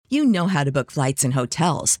You know how to book flights and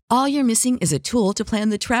hotels. All you're missing is a tool to plan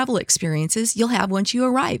the travel experiences you'll have once you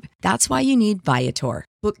arrive. That's why you need Viator.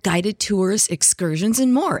 Book guided tours, excursions,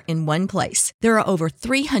 and more in one place. There are over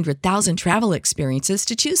 300,000 travel experiences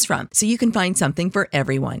to choose from, so you can find something for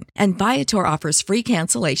everyone. And Viator offers free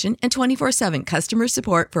cancellation and 24/7 customer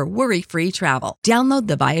support for worry-free travel. Download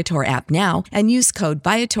the Viator app now and use code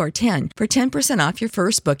Viator10 for 10% off your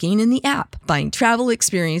first booking in the app. Find travel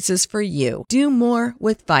experiences for you. Do more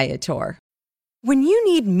with Viator. When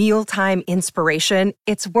you need mealtime inspiration,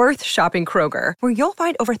 it's worth shopping Kroger, where you'll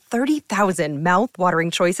find over 30,000 mouth-watering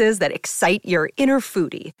choices that excite your inner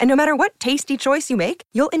foodie. And no matter what tasty choice you make,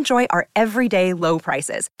 you'll enjoy our everyday low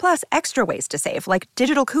prices, plus extra ways to save, like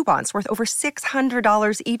digital coupons worth over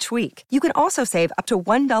 $600 each week. You can also save up to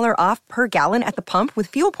 $1 off per gallon at the pump with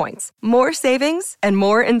fuel points. More savings and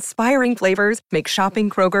more inspiring flavors make shopping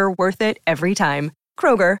Kroger worth it every time.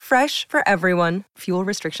 Kroger, fresh for everyone. Fuel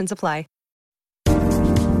restrictions apply.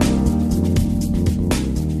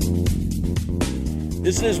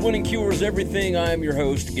 This is Winning Cures Everything. I am your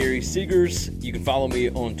host, Gary Seegers. You can follow me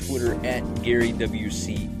on Twitter at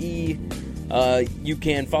GaryWCE. You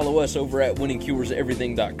can follow us over at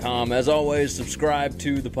winningcureseverything.com. As always, subscribe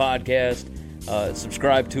to the podcast.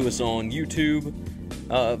 Subscribe to us on YouTube.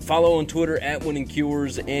 Follow on Twitter at Winning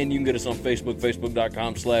Cures, and you can get us on Facebook,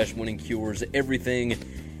 facebook.com/winningcureseverything.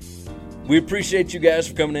 We appreciate you guys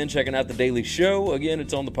for coming in, checking out the daily show. Again,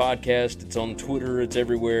 it's on the podcast, it's on Twitter, it's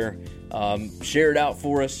everywhere. Share it out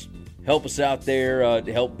for us. Help us out there.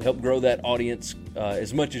 Help grow that audience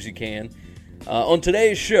as much as you can. On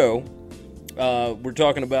today's show, we're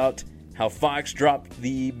talking about how Fox dropped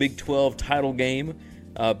the Big 12 title game.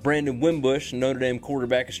 Brandon Wimbush, Notre Dame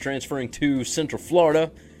quarterback, is transferring to Central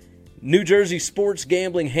Florida. New Jersey sports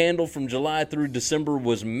gambling handle from July through December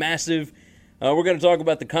was massive. We're going to talk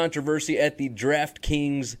about the controversy at the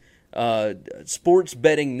DraftKings Sports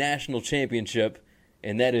Betting National Championship,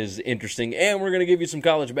 and that is interesting. And we're going to give you some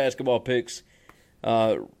college basketball picks.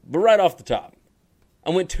 But right off the top,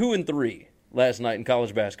 I went 2-3 last night in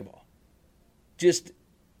college basketball. Just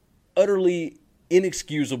utterly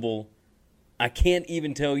inexcusable. I can't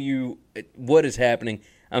even tell you what is happening.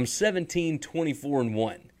 I'm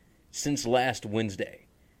 17-24-1 since last Wednesday.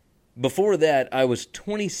 Before that, I was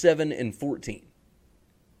 27-14.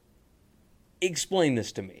 Explain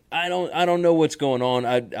this to me. I don't know what's going on.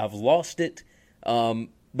 I've lost it,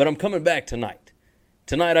 but I'm coming back tonight.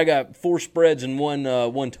 Tonight I got 4 spreads and one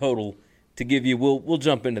total to give you. We'll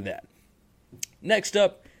jump into that. Next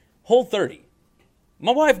up, Whole 30.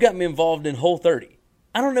 My wife got me involved in Whole 30.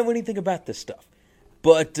 I don't know anything about this stuff,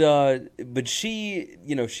 but she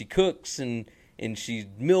she cooks and she's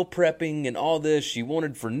meal prepping and all this. She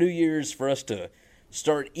wanted for New Year's for us to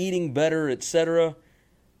start eating better, etc.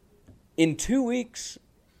 In 2 weeks,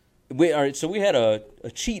 we had a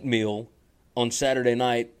cheat meal on Saturday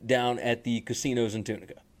night down at the casinos in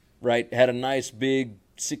Tunica, right? Had a nice big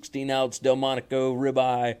 16-ounce Delmonico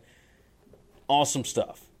ribeye, awesome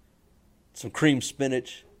stuff. Some cream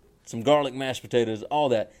spinach, some garlic mashed potatoes, all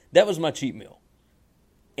that. That was my cheat meal.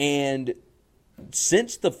 And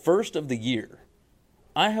since the first of the year,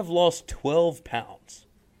 I have lost 12 pounds.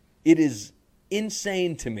 It is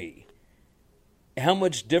insane to me how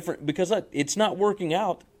much different, because it's not working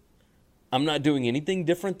out. I'm not doing anything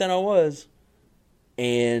different than I was.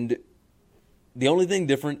 And the only thing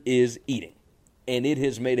different is eating. And it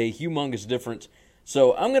has made a humongous difference.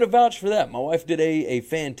 So I'm going to vouch for that. My wife did a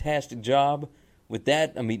fantastic job with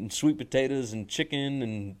that. I'm eating sweet potatoes and chicken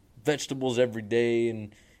and vegetables every day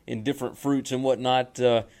and different fruits and whatnot,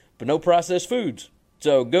 but no processed foods.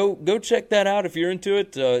 So go check that out if you're into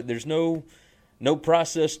it. There's no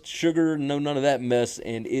processed sugar, none of that mess,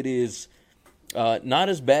 and it is not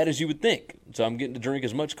as bad as you would think. So I'm getting to drink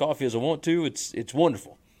as much coffee as I want to. It's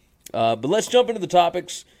wonderful. But let's jump into the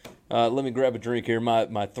topics. Let me grab a drink here.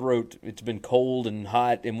 My throat, it's been cold and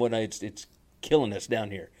hot and whatnot. It's killing us down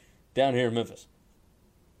here in Memphis.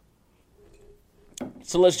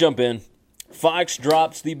 So let's jump in. Fox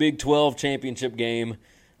drops the Big 12 championship game.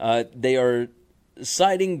 They are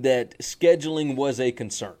citing that scheduling was a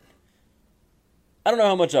concern. I don't know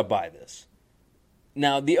how much I buy this.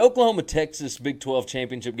 Now, the Oklahoma-Texas Big 12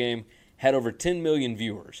 championship game had over 10 million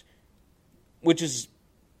viewers, which is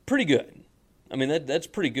pretty good. I mean, that's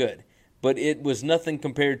pretty good. But it was nothing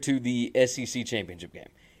compared to the SEC championship game.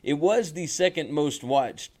 It was the second most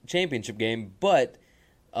watched championship game, but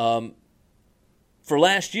for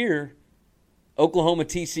last year, Oklahoma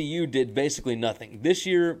TCU did basically nothing. This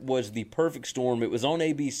year was the perfect storm. It was on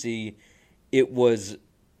ABC. It was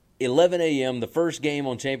 11 a.m., the first game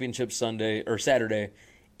on championship Sunday or Saturday.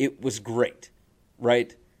 It was great,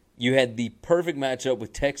 right? You had the perfect matchup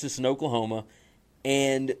with Texas and Oklahoma.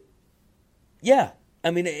 And, yeah,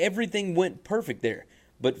 I mean, everything went perfect there.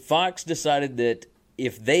 But Fox decided that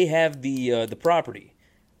if they have the property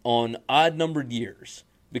on odd-numbered years,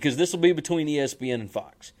 because this will be between ESPN and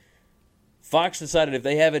Fox, Fox decided if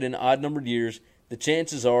they have it in odd-numbered years, the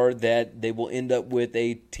chances are that they will end up with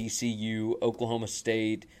a TCU, Oklahoma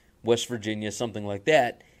State, West Virginia, something like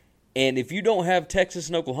that. And if you don't have Texas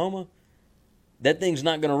and Oklahoma, that thing's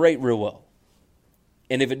not going to rate real well.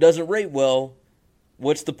 And if it doesn't rate well,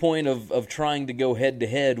 what's the point of trying to go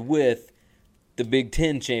head-to-head with the Big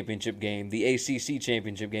Ten championship game, the ACC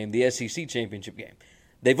championship game, the SEC championship game?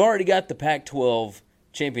 They've already got the Pac-12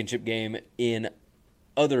 championship game in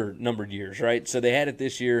other numbered years, right? So they had it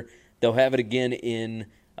this year. They'll have it again in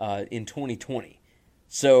 2020.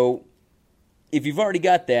 So if you've already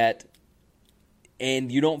got that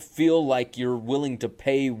and you don't feel like you're willing to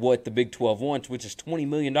pay what the Big 12 wants, which is $20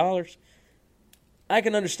 million, I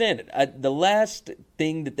can understand it. The last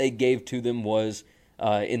thing that they gave to them was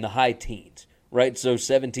in the high teens, right? So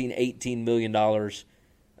 $17, $18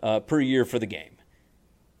 million per year for the game.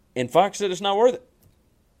 And Fox said it's not worth it,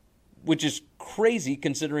 which is crazy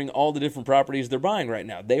considering all the different properties they're buying right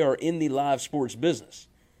now. They are in the live sports business.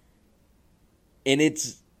 And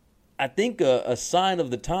it's, I think, a sign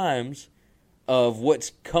of the times of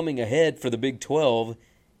what's coming ahead for the Big 12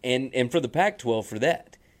 and for the Pac-12 for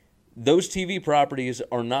that. Those TV properties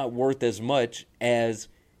are not worth as much as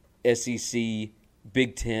SEC,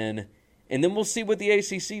 Big Ten, and then we'll see what the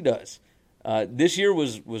ACC does. This year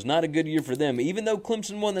was not a good year for them. Even though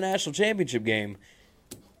Clemson won the national championship game,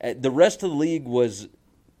 the rest of the league was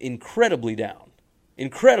incredibly down.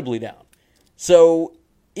 Incredibly down. So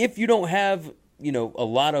if you don't have, a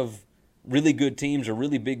lot of really good teams or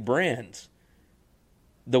really big brands,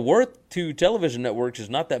 the worth to television networks is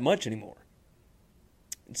not that much anymore.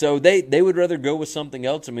 So they would rather go with something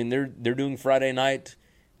else. I mean, they're doing Friday night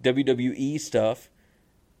WWE stuff,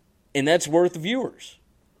 and that's worth viewers.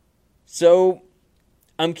 So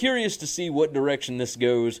I'm curious to see what direction this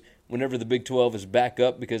goes whenever the Big 12 is back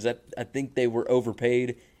up, because I think they were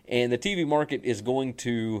overpaid, and the TV market is going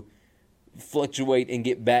to fluctuate and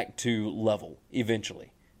get back to level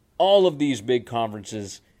eventually. All of these big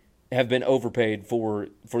conferences have been overpaid for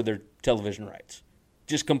their television rights.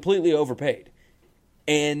 Just completely overpaid.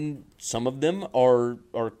 And some of them are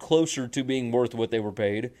closer to being worth what they were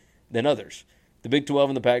paid than others. The Big 12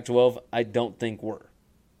 and the Pac-12, I don't think were.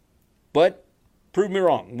 But prove me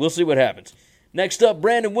wrong. We'll see what happens. Next up,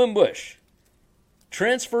 Brandon Wimbush,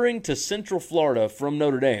 transferring to Central Florida from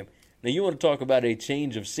Notre Dame. Now, you want to talk about a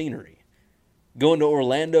change of scenery. Going to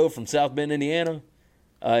Orlando from South Bend, Indiana,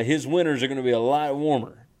 his winters are going to be a lot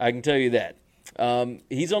warmer. I can tell you that.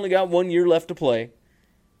 He's only got 1 year left to play.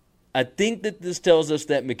 I think that this tells us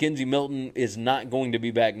that McKenzie Milton is not going to be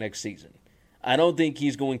back next season. I don't think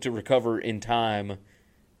he's going to recover in time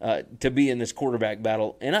to be in this quarterback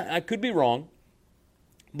battle. And I could be wrong,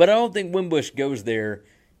 but I don't think Wimbush goes there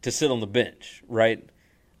to sit on the bench, right?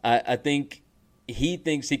 I think he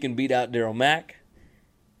thinks he can beat out Darryl Mack,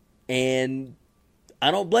 and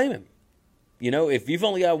I don't blame him. If you've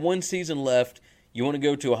only got one season left, you want to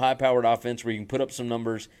go to a high-powered offense where you can put up some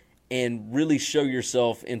numbers and really show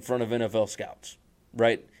yourself in front of NFL scouts,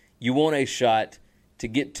 right? You want a shot to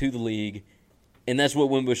get to the league, and that's what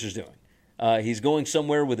Wimbush is doing. He's going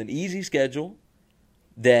somewhere with an easy schedule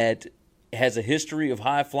that has a history of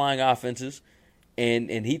high-flying offenses,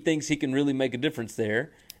 and he thinks he can really make a difference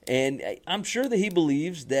there. And I'm sure that he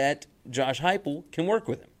believes that Josh Heupel can work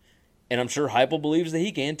with him. And I'm sure Heupel believes that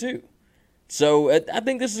he can too. So I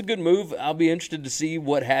think this is a good move. I'll be interested to see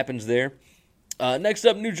what happens there. Next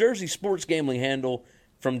up, New Jersey sports gambling handle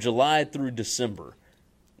from July through December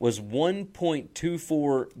was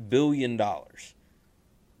 $1.24 billion.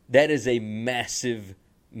 That is a massive,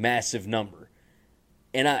 massive number.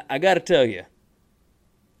 And I got to tell you,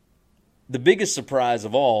 the biggest surprise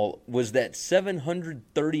of all was that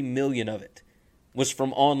 $730 million of it was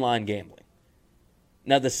from online gambling.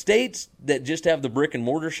 Now, the states that just have the brick and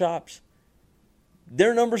mortar shops,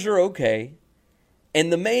 their numbers are okay.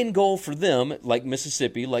 And the main goal for them, like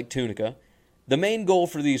Mississippi, like Tunica, the main goal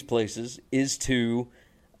for these places is to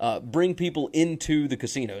bring people into the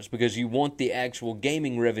casinos because you want the actual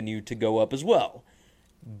gaming revenue to go up as well.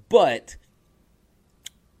 But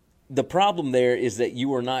the problem there is that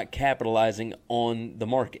you are not capitalizing on the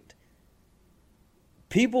market.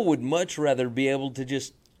 People would much rather be able to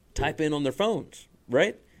just type in on their phones,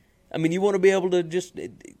 right? I mean, you want to be able to just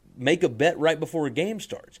make a bet right before a game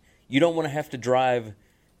starts. You don't want to have to drive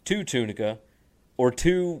to Tunica or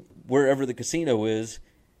to wherever the casino is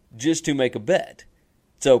just to make a bet.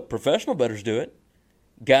 So professional bettors do it.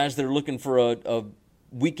 Guys that are looking for a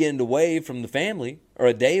weekend away from the family or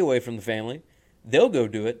a day away from the family, they'll go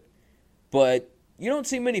do it. But you don't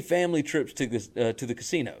see many family trips to the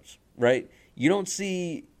casinos, right? You don't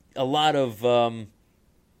see a lot of.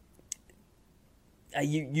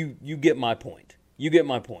 You get my point. You get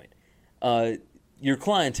my point. Your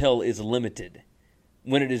clientele is limited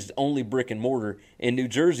when it is only brick and mortar, and New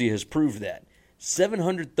Jersey has proved that.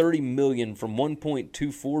 $730 million from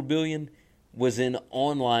 $1.24 billion was in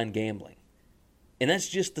online gambling. And that's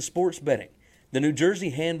just the sports betting. The New Jersey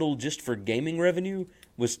handle just for gaming revenue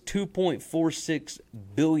was $2.46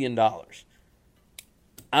 billion.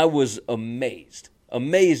 I was amazed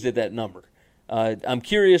at that number. I'm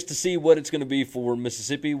curious to see what it's going to be for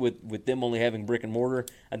Mississippi with them only having brick and mortar.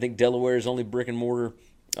 I think Delaware is only brick and mortar.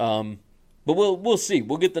 But we'll see.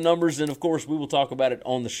 We'll get the numbers, and, of course, we will talk about it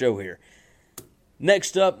on the show here.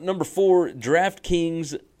 Next up, number 4,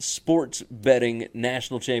 DraftKings Sports Betting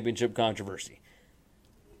National Championship Controversy.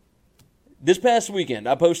 This past weekend,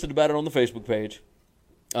 I posted about it on the Facebook page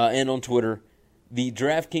and on Twitter. The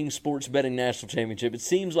DraftKings Sports Betting National Championship. It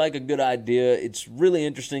seems like a good idea. It's really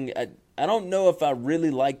interesting. I don't know if I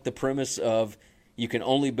really like the premise of you can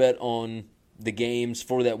only bet on the games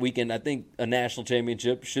for that weekend. I think a national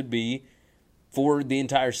championship should be for the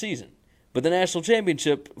entire season. But the national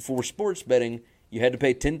championship for sports betting, you had to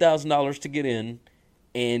pay $10,000 to get in,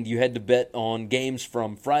 and you had to bet on games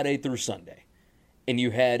from Friday through Sunday. And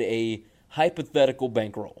you had a hypothetical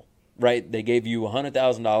bankroll, right? They gave you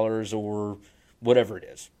 $100,000 or whatever it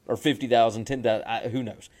is, or $50,000, $10,000, who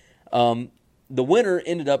knows. The winner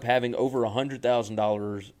ended up having over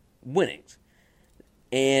 $100,000 winnings.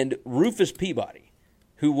 And Rufus Peabody,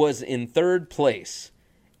 who was in third place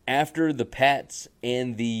after the Pats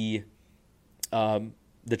and the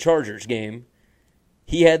Chargers game,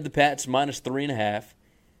 he had the Pats minus 3.5,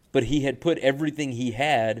 but he had put everything he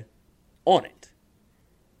had on it.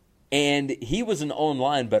 And he was an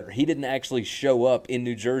online bettor. He didn't actually show up in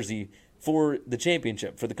New Jersey for the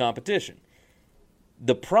championship, for the competition.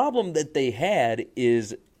 The problem that they had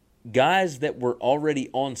is guys that were already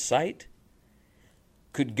on site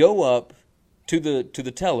could go up to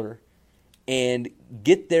the teller and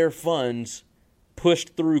get their funds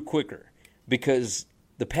pushed through quicker because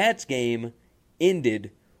the Pats game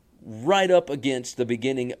ended right up against the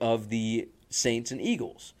beginning of the Saints and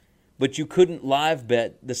Eagles. But you couldn't live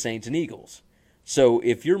bet the Saints and Eagles. So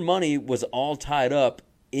if your money was all tied up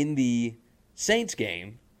in the Saints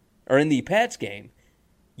game or in the Pats game,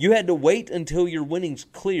 you had to wait until your winnings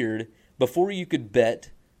cleared before you could bet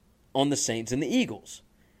on the Saints and the Eagles.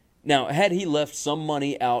 Now, had he left some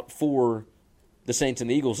money out for the Saints and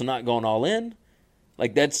the Eagles and not gone all in,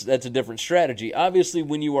 like that's a different strategy. Obviously,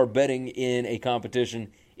 when you are betting in a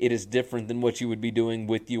competition, it is different than what you would be doing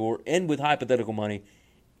with with hypothetical money.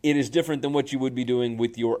 It is different than what you would be doing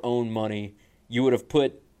with your own money. You would have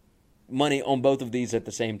put money on both of these at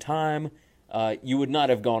the same time. You would not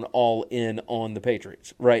have gone all in on the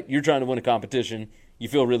Patriots, right? You're trying to win a competition. You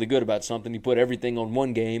feel really good about something. You put everything on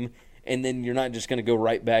one game, and then you're not just going to go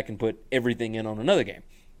right back and put everything in on another game.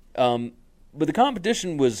 But the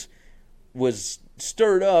competition was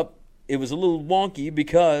stirred up. It was a little wonky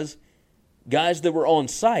because guys that were on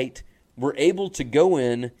site were able to go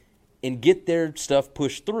in and get their stuff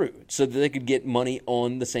pushed through so that they could get money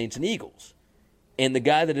on the Saints and Eagles. And the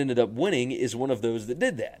guy that ended up winning is one of those that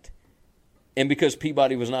did that. And because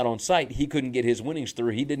Peabody was not on site, he couldn't get his winnings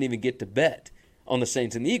through. He didn't even get to bet on the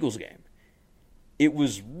Saints and the Eagles game. It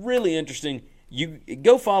was really interesting. You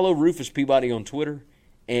go follow Rufus Peabody on Twitter,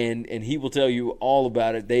 and he will tell you all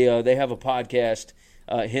about it. They have a podcast,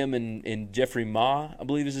 him and Jeffrey Ma, I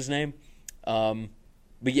believe is his name.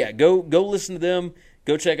 But yeah, go listen to them.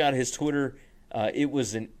 Go check out his Twitter. It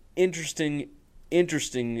was an interesting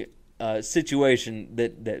situation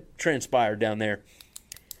that transpired down there.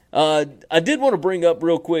 I did want to bring up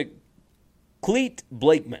real quick Clete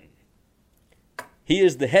Blakeman. He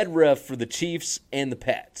is the head ref for the Chiefs and the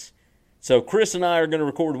Pats. So Chris and I are going to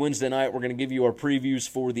record Wednesday night. We're going to give you our previews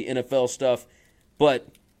for the NFL stuff. But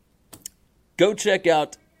go check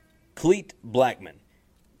out Clete Blakeman.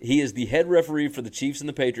 He is the head referee for the Chiefs and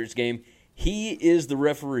the Patriots game. He is the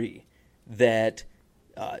referee that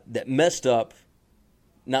not messed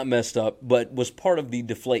up, but was part of the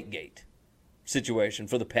Deflategate situation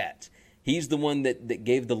for the Pats. He's the one that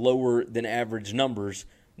gave the lower than average numbers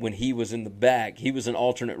when he was in the back. He was an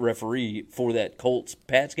alternate referee for that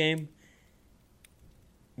Colts-Pats game.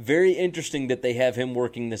 Very interesting that they have him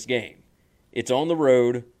working this game. It's on the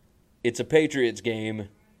road. It's a Patriots game.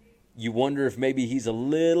 You wonder if maybe he's a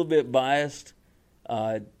little bit biased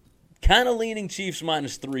Kind of leaning Chiefs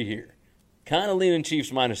 -3 here. Kind of leaning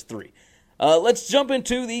Chiefs -3. Let's jump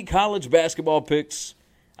into the college basketball picks.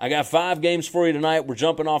 I got 5 games for you tonight. We're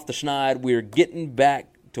jumping off the schneid. We're getting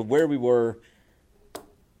back to where we were.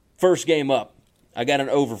 First game up, I got an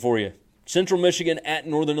over for you. Central Michigan at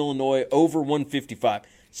Northern Illinois, over 155.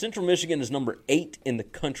 Central Michigan is number 8 in the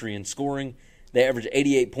country in scoring. They average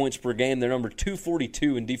 88 points per game. They're number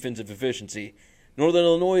 242 in defensive efficiency. Northern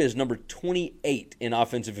Illinois is number 28 in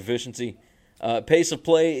offensive efficiency. Pace of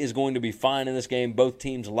play is going to be fine in this game. Both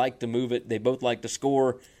teams like to move it. They both like to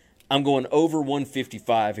score. I'm going over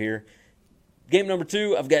 155 here. Game number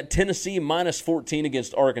 2, I've got Tennessee -14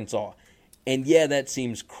 against Arkansas. And yeah, that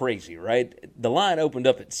seems crazy, right? The line opened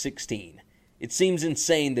up at 16. It seems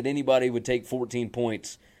insane that anybody would take 14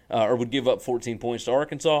 points or would give up 14 points to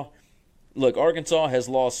Arkansas. Look, Arkansas has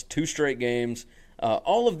lost 2 straight games.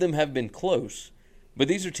 All of them have been close, but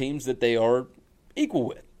these are teams that they are equal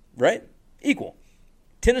with, right? Equal.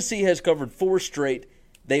 Tennessee has covered 4 straight.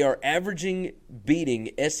 They are averaging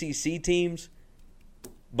beating SEC teams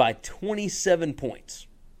by 27 points.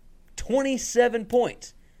 27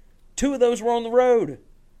 points. 2 of those were on the road.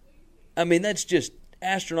 I mean, that's just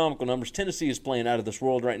astronomical numbers. Tennessee is playing out of this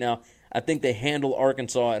world right now. I think they handle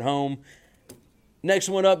Arkansas at home. Next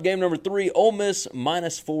one up, game number 3, Ole Miss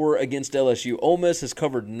 -4 against LSU. Ole Miss has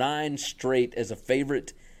covered 9 straight as a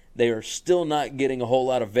favorite. They are still not getting a whole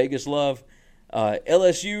lot of Vegas love.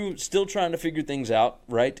 LSU still trying to figure things out,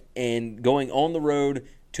 right? And going on the road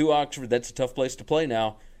to Oxford, that's a tough place to play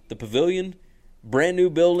now. The Pavilion, brand new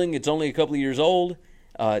building. It's only a couple of years old.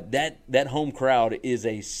 That home crowd is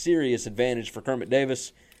a serious advantage for Kermit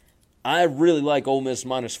Davis. I really like Ole Miss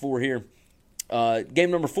 -4 here.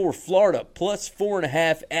 Game number 4, Florida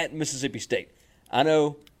 +4.5 at Mississippi State. I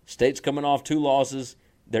know State's coming off 2 losses.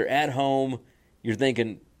 They're at home. You're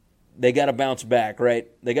thinking they got to bounce back, right?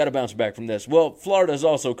 They got to bounce back from this. Well, Florida's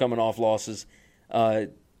also coming off losses.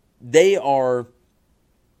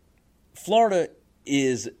 Florida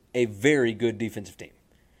is a very good defensive team.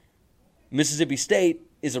 Mississippi State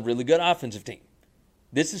is a really good offensive team.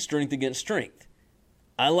 This is strength against strength.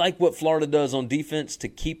 I like what Florida does on defense to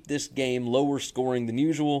keep this game lower scoring than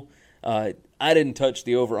usual. I didn't touch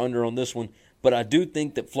the over-under on this one, but I do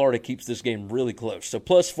think that Florida keeps this game really close. So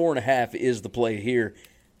 +4.5 is the play here.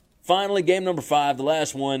 Finally, game number 5, the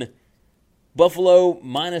last one, Buffalo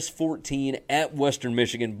 -14 at Western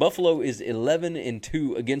Michigan. Buffalo is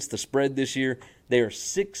 11-2 against the spread this year. They are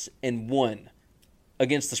 6-1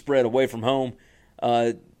 against the spread away from home.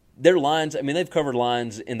 Their lines, I mean, they've covered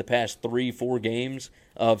lines in the past 3-4 games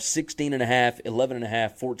of 16.5,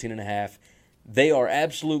 11.5, 14.5. They are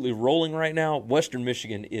absolutely rolling right now. Western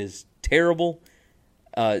Michigan is terrible.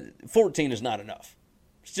 14 is not enough.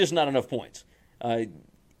 It's just not enough points. I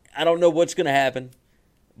don't know what's going to happen,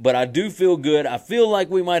 but I do feel good. I feel like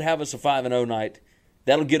we might have us a 5-0 night.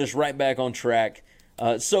 That'll get us right back on track.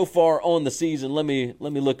 So far on the season, let me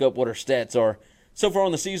look up what our stats are. So far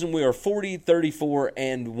on the season, we are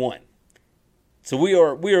 40-34-1. So we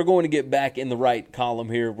are going to get back in the right column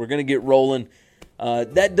here. We're going to get rolling.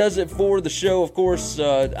 That does it for the show. Of course,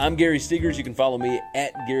 I'm Gary Stigers. You can follow me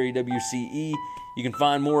at GaryWCE. You can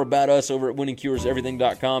find more about us over at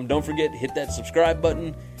winningcureseverything.com. Don't forget, hit that subscribe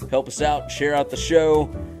button. Help us out. Share out the show.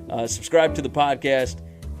 Subscribe to the podcast.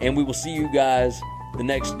 And we will see you guys the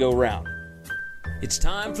next go-round. It's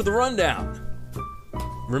time for the rundown.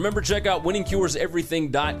 Remember, check out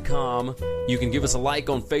winningcureseverything.com. You can give us a like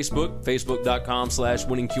on Facebook,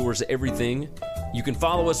 facebook.com/winningcureseverything. You can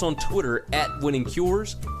follow us on Twitter at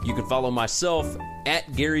winningcures. You can follow myself at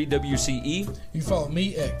GaryWCE. You follow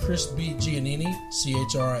me at Chris B. Giannini,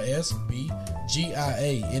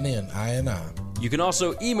 ChrisBGiannini. You can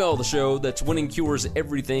also email the show. That's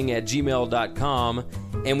winningcureseverything@gmail.com.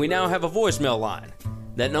 And we now have a voicemail line.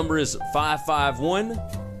 That number is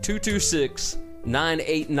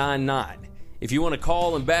 551-226-9899. If you want to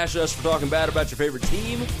call and bash us for talking bad about your favorite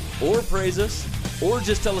team, or praise us, or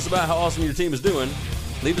just tell us about how awesome your team is doing,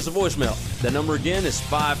 leave us a voicemail. That number again is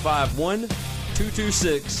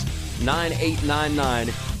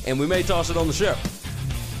 551-226-9899, and we may toss it on the show.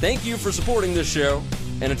 Thank you for supporting this show,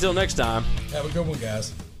 and until next time, have a good one,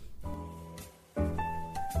 guys.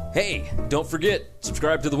 Hey, don't forget,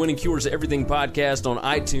 subscribe to the Winning Cures Everything podcast on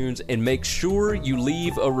iTunes and make sure you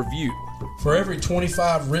leave a review. For every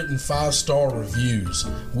 25 written 5-star reviews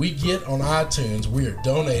we get on iTunes, we are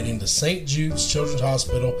donating to St. Jude's Children's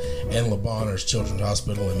Hospital and Le Bonheur Children's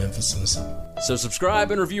Hospital in Memphis, Tennessee. So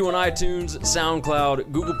subscribe and review on iTunes,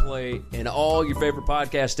 SoundCloud, Google Play, and all your favorite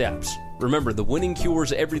podcast apps. Remember, the Winning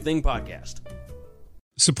Cures Everything podcast.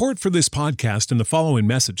 Support for this podcast and the following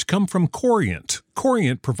message come from Corient.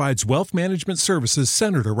 Corient provides wealth management services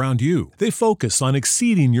centered around you. They focus on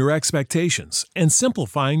exceeding your expectations and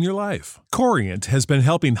simplifying your life. Corient has been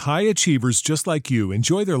helping high achievers just like you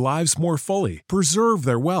enjoy their lives more fully, preserve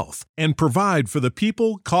their wealth, and provide for the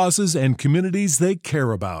people, causes, and communities they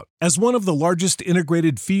care about. As one of the largest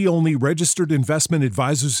integrated fee-only registered investment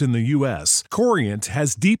advisors in the U.S., Corient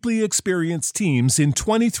has deeply experienced teams in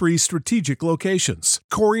 23 strategic locations.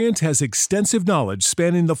 Corient has extensive knowledge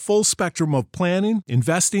spanning the full spectrum of planning,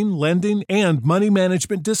 investing, lending, and money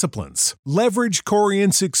management disciplines. Leverage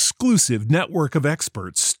Corient's exclusive network of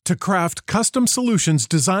experts to craft custom solutions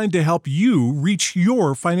designed to help you reach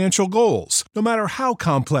your financial goals, no matter how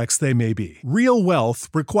complex they may be. Real wealth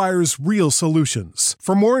requires real solutions.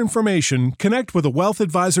 For more information, connect with a wealth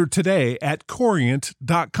advisor today at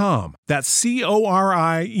Corient.com. That's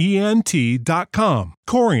Corient.com.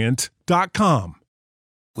 Corient.com.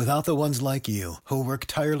 Without the ones like you, who work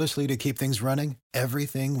tirelessly to keep things running,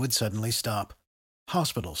 everything would suddenly stop.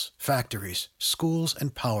 Hospitals, factories, schools,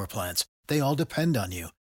 and power plants, they all depend on you.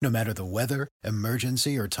 No matter the weather,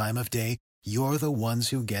 emergency, or time of day, you're the ones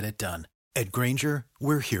who get it done. At Grainger,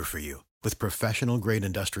 we're here for you with professional-grade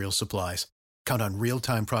industrial supplies. Count on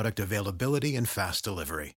real-time product availability and fast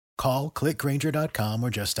delivery. Call, click Grainger.com, or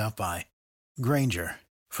just stop by. Grainger,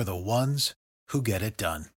 for the ones who get it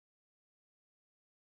done.